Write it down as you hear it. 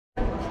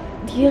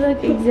You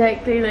look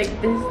exactly like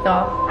this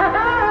doll.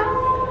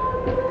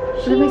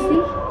 Let me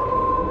see.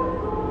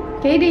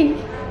 Katie,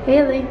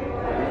 Haley.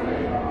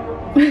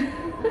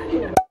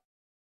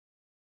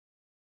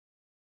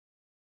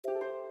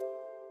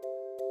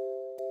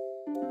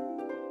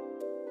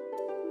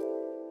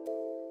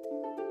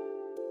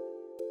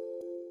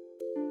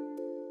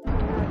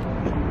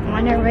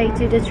 On our way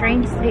to the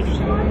train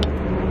station.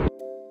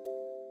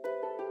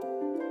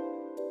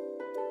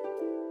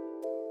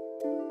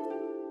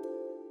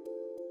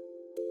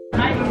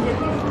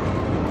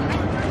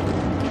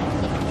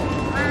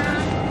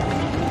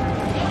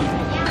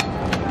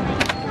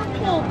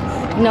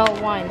 No,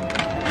 one.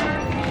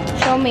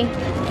 Show me.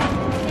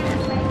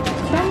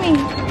 Show me.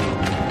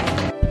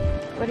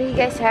 What are you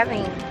guys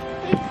having?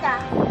 Pizza.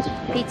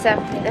 Pizza.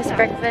 That's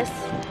breakfast.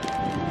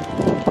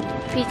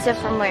 Pizza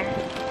from where?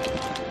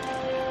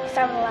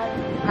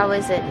 7-Eleven. How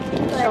is it?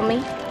 Show me.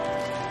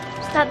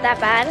 It's not that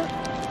bad.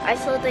 I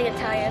still think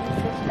Italian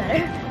is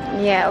better.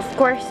 Yeah, of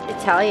course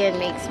Italian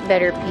makes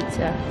better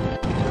pizza.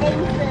 Thank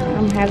you.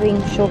 I'm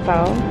having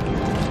Xoxo.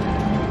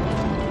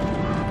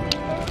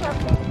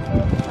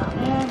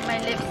 My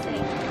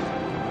lipstick.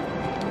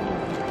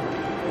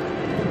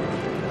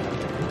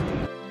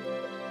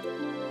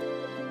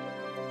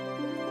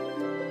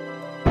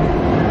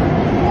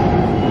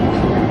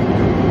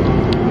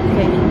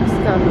 Okay, let's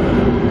go.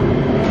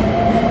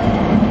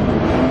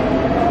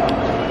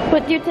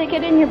 Put your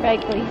ticket in your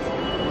bag, please.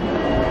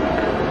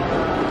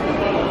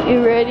 You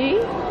ready?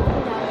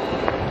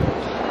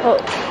 Oh,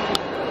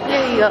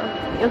 there you go.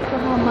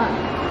 Yokohama.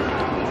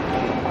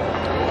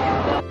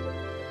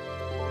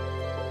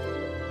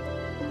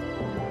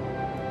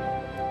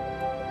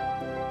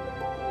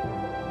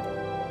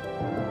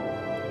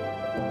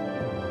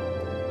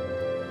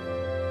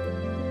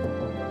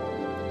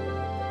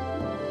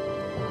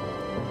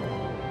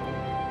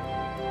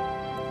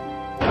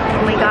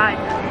 Oh my god,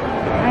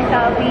 I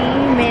thought we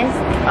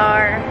missed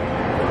our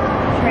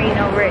train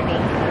already.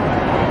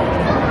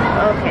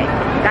 Okay,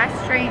 last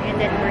train and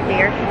then we're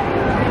there.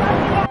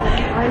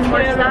 One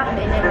more stop and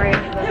then we're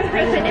gonna go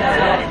 3 minutes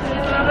off.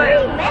 3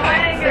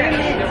 minutes? 3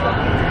 minutes.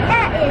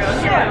 That is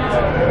short.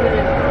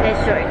 That's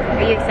short.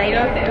 Are you excited?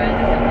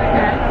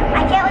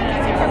 I can't wait to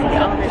see something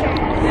all the time.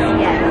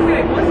 Yeah.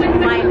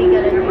 Finally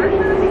got a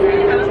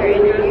picture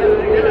interview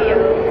video.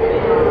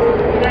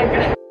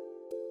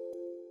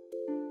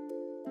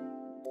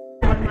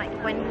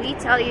 When we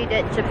tell you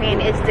that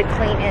Japan is the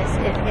cleanest,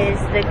 it is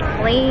the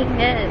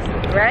cleanest,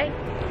 right?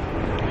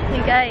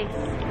 You guys,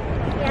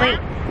 Yeah. wait.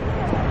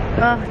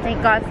 Oh,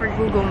 thank God for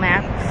Google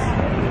Maps.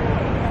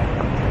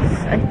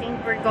 I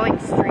think we're going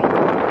straight.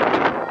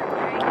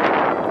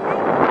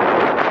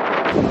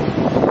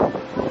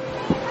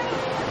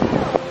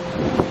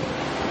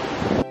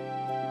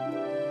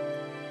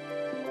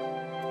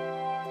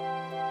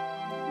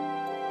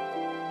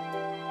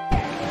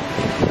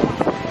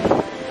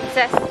 It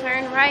says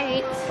turn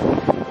right.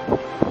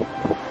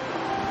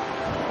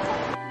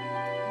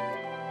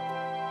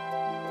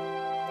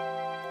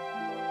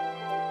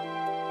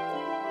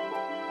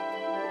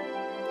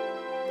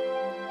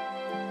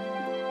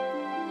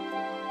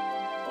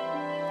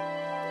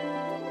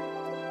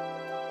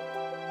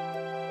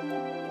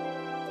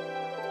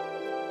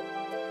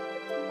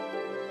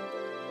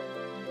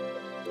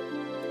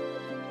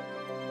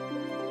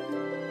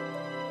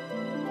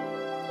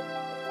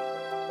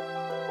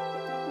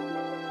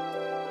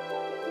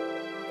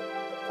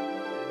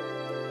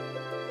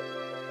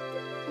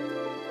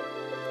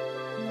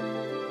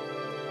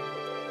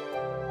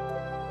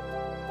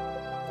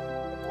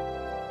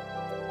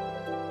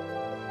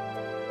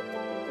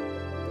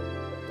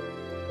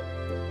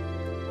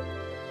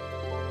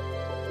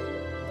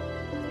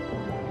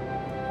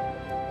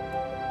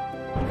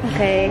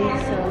 Okay,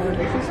 so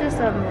this is just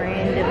some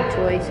random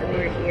toys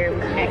over here. We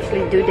can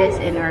actually do this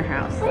in our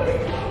house.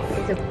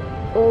 These are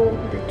all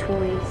the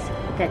toys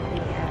that we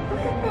have.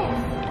 Look at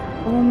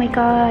this. Oh my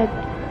god,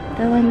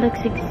 that one looks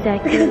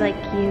exactly like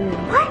you.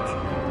 What?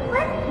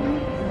 What?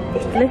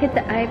 Look at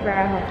the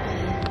eyebrows.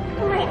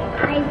 My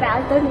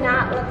eyebrows do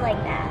not look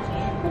like that.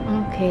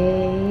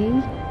 Okay.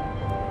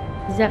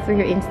 Is that for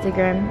your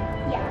Instagram?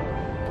 Yeah.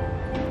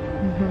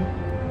 Mm-hmm.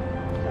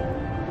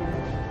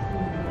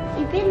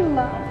 You've been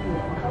loved.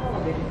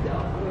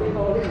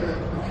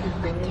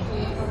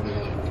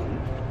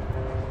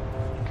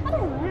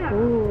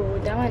 Ooh,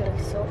 that one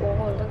looks so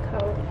old. Look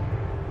how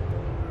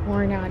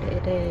worn out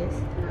it is.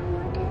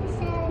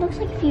 Looks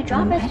like if you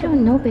drop it. I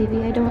don't know,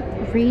 baby. I don't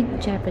read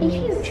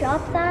Japanese. If you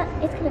drop that,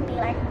 it's gonna be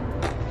like.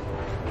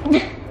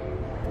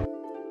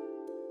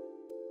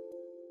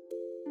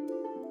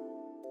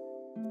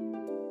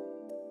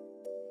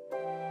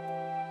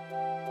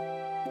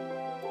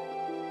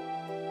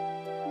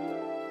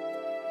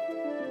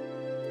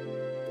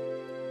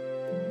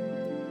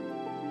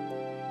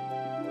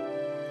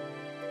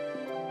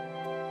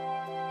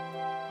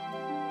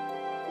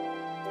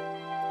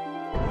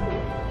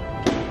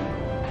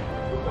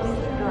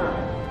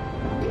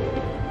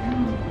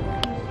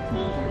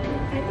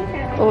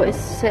 Oh,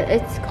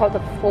 it's called the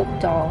folk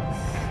dolls.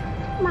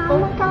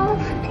 Mama dolls.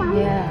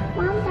 Yeah.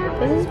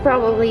 This is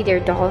probably their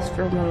dolls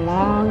from a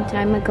long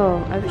time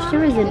ago. I wish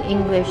there was an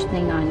English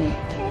thing on it.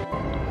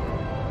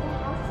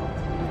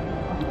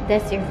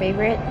 That's your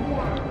favorite?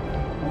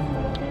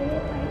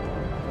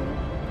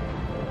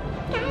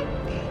 Here.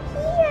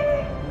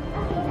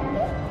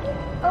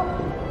 Oh,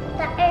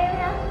 the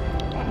area.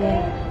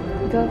 Yeah.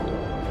 Go.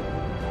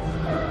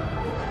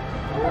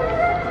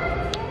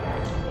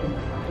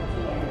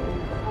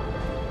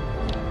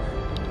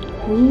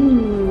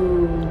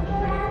 Ooh.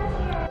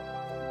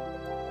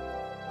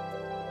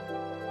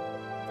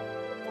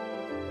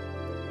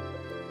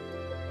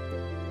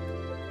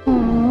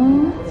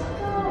 Aww.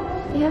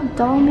 They have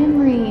doll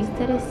memories.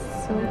 That is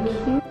so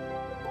cute.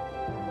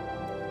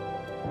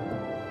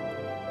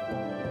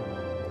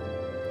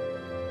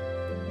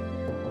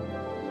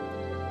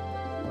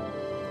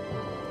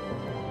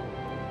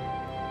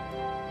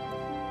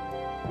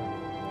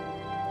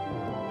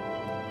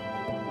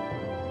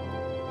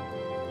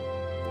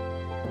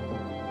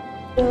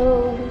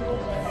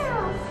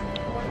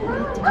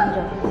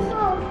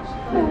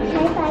 Can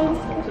I buy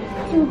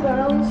some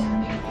girls?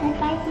 Can I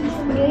buy some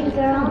 3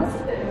 girls?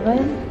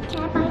 What? Can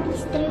I buy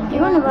these 3 girls? You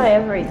want to buy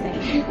everything.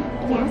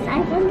 Yes, I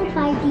want to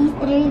buy these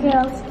 3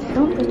 girls.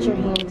 Don't put your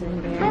hands in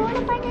I there. want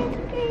to buy the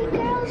 3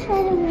 girls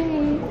right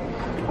away.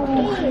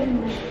 Okay.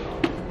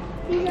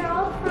 These are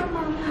all from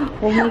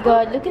Oh my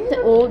god, look at the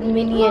old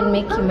Minnie and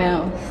Mickey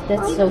Mouse.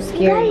 That's so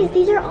scary. Guys,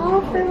 these are all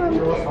from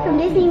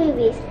Disney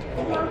movies.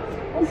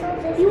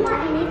 You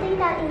want anything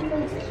that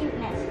includes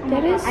cuteness?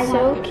 That is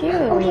so cute.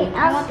 Okay,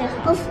 I want this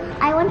one.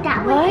 I want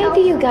that one. Why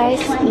do you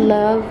guys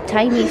love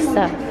tiny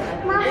stuff?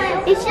 Mom,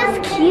 it's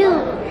just cute.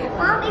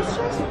 Mom, it's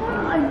just for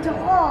a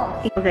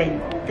doll. Okay,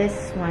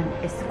 this one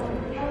is cool.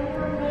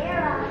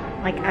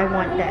 Like, I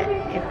want that.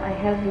 If I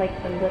have like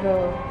a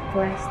little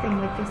glass thing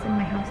like this in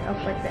my house, I'll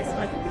put this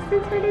one.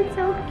 This one is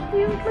so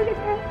cute. Look at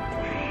that.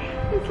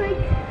 It's like...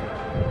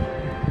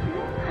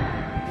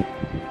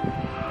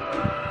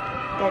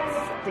 That's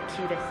the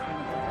cutest thing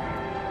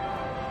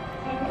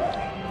ever.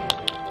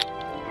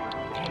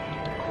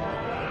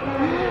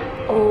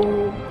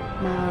 Oh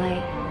my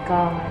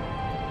god.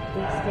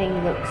 This thing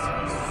looks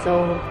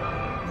so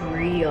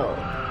real.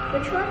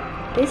 Which one?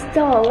 This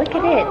doll, look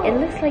at it. It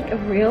looks like a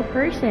real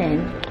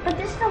person. But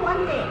this is the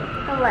one thing.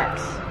 The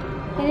lips.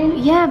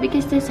 Yeah,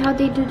 because that's how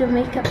they do the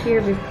makeup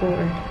here before.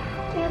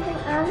 Yeah, but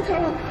I'm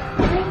trying to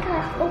make a...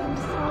 Oh,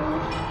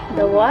 sorry.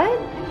 The what?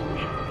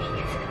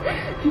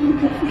 Can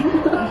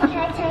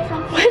I say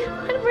something?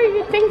 What were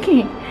you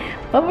thinking?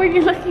 What were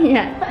you looking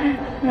at?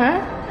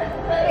 Huh?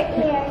 The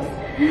ears.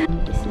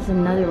 This is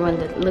another one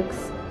that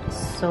looks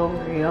so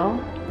real.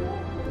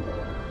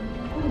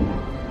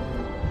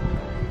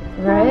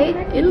 Right?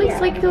 It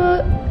looks like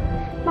a...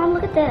 Mom,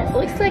 look at this. It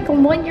looks like a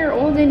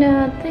 1-year-old in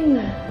a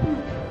thing.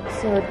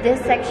 So this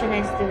section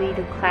is to be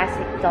the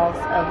classic dolls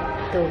of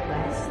the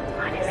West,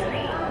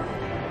 honestly.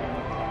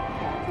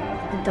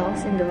 The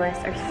dolls in the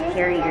West are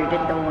scarier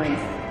than the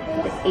ones,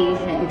 the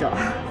Asian dolls.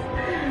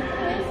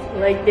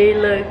 Like they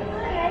look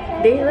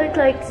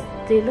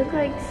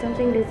like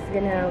something that's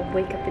gonna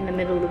wake up in the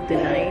middle of the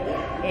night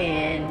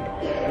and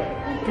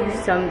do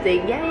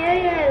something.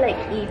 Yeah, like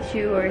eat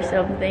you or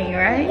something,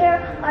 right?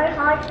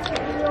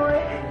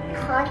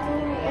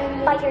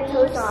 And bite your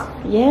toes off.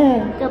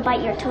 Yeah. They'll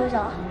bite your toes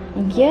off.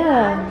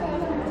 Yeah.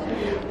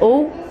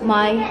 Oh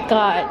my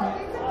god.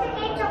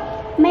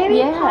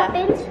 Mary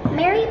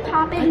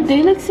Poppins.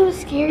 They look so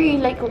scary.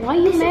 Like, why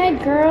you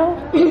mad, girl?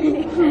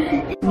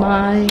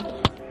 My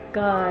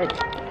god.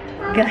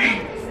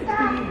 Guys.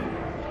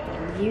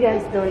 You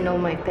guys don't know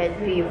my pet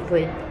peeve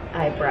with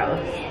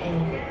eyebrows.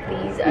 And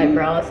these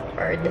eyebrows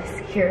are the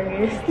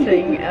scariest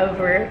thing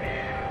ever.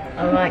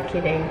 I'm not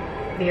kidding.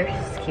 They're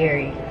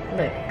scary.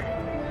 Look.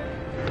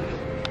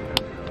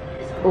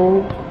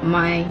 Oh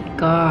my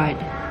god.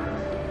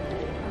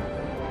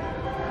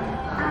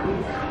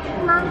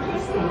 Mom, can I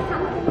say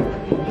something?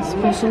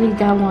 Especially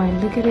that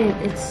one. Look at it.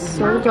 It's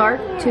so dark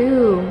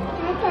too.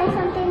 Can I say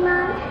something,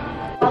 Mom?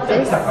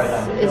 This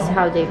is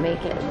how they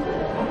make it.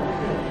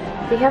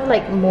 They have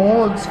like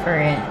molds for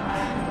it.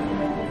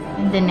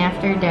 And then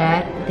after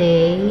that,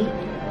 they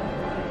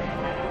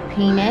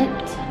paint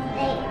it.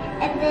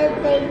 And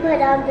then they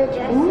put on the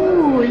dresses.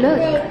 Ooh, look.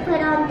 They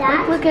put on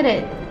that. Look at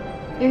it.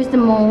 Here's the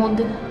mold.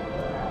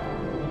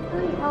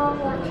 I'll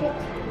watch it.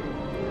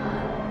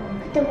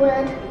 The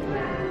wood.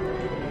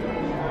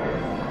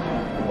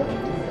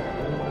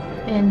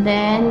 And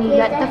then you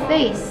got the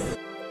face.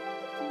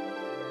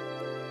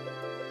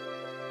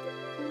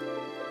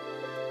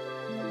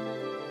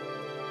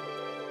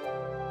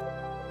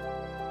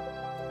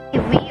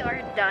 We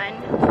are done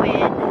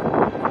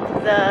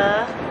with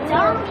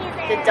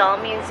the doll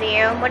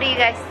museum. What do you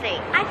guys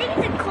think? I think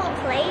it's a cool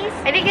place.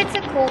 I think it's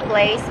a cool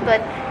place,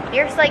 but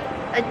there's like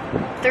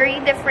 3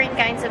 different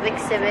kinds of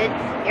exhibit.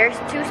 There's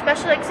 2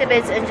 special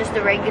exhibits and just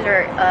the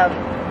regular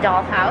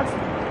dollhouse.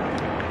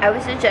 I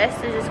would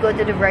suggest to just go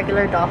to the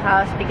regular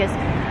dollhouse because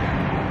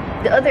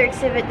the other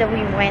exhibit that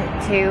we went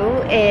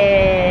to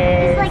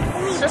is like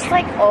just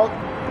like old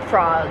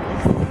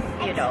frogs.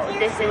 You know,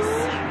 this is...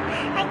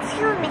 Excuse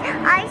excuse me.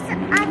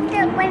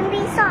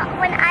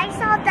 When I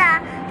saw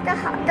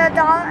the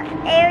doll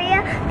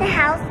area, the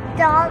house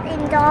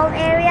doll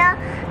area,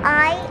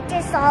 I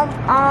just saw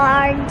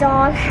our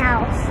doll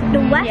house. The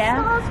West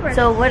dolls were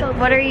so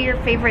what are your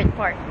favorite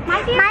part?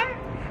 My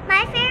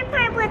favorite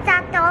part was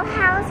that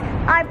dollhouse,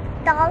 our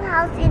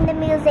dollhouse in the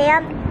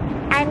museum.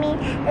 I mean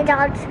the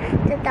Dollar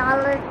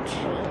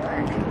Tree.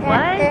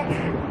 What?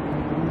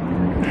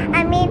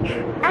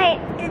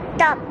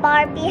 The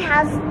Barbie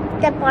house.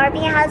 The Barbie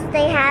house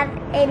they have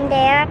in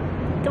there.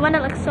 The one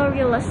that looks so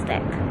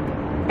realistic.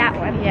 That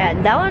one. Yeah,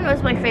 that one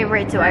was my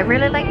favorite too. I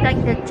really like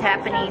the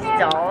Japanese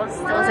dolls.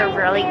 Those are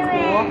really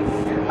cool.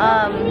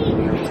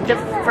 The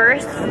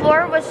first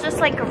floor was just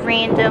like a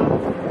random,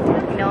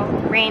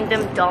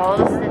 random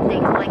dolls that they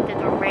collected,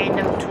 or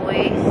random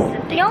toys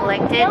that they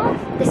collected.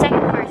 The second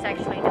floor is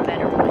actually the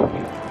better one.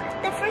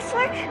 The first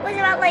floor was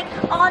about like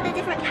all the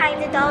different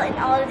kinds of dolls and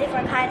all the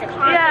different kinds of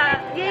cars.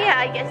 Yeah,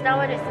 I guess that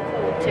one is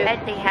cool too.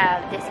 They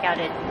have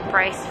discounted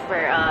price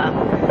for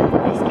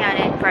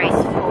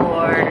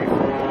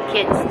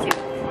kids too,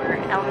 for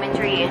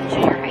elementary and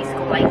junior high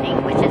school, I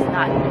think, which is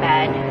not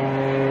bad.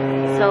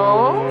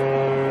 So,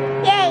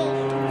 yay!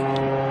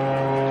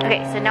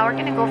 Okay, so now we're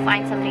gonna go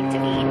find something to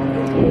eat.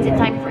 The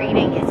time for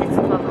eating is it's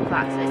 12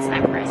 o'clock, so it's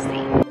time for us to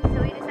eat.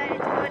 So we decided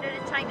to go to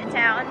the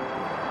Chinatown.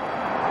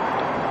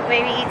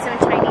 Maybe eat some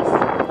Chinese.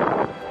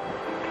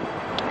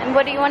 And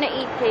what do you want to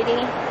eat,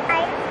 Katie?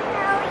 I don't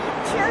know. You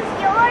choose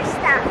your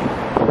stuff.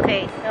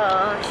 Okay, so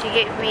she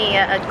gave me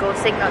a go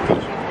signal to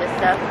choose the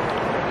stuff.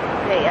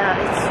 Okay,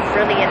 it's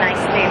really a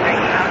nice day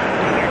right now.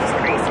 Here it's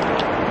crazy.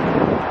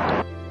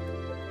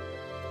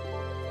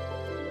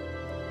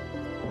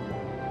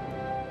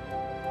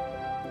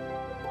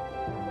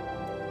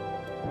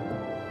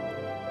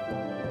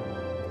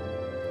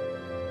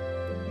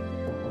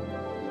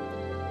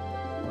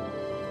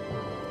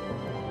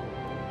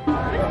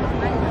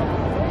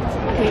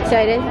 Are you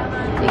excited to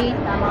eat?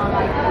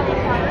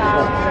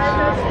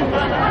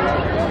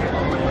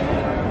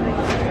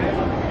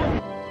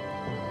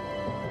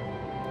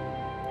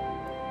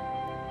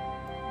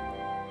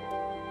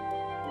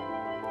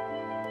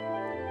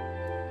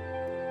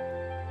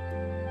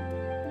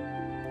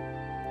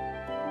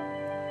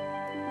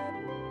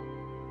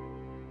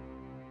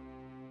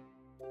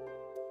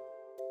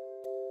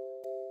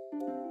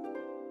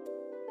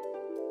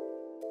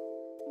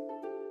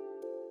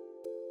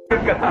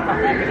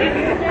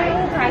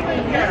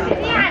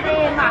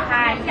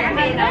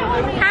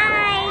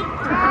 Hi!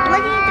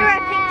 Looking through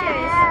our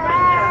pictures.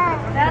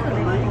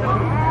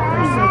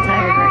 We're so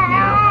tired right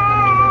now.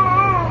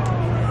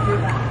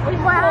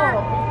 Wow.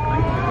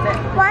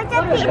 Why are the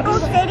people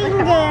sitting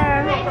there?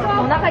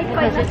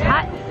 Because it's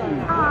hot.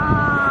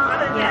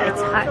 Yeah,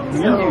 it's hot,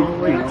 so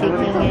we're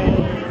taking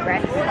a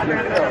rest.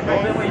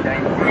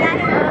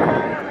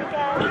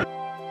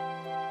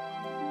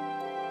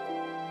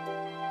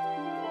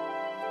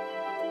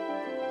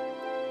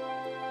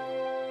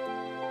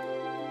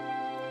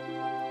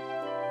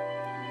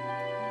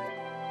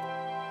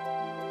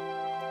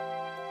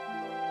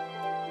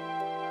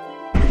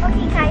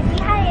 Okay guys, we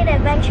had an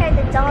adventure at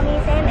the Doll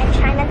Museum in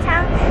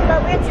Chinatown,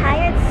 but we're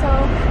tired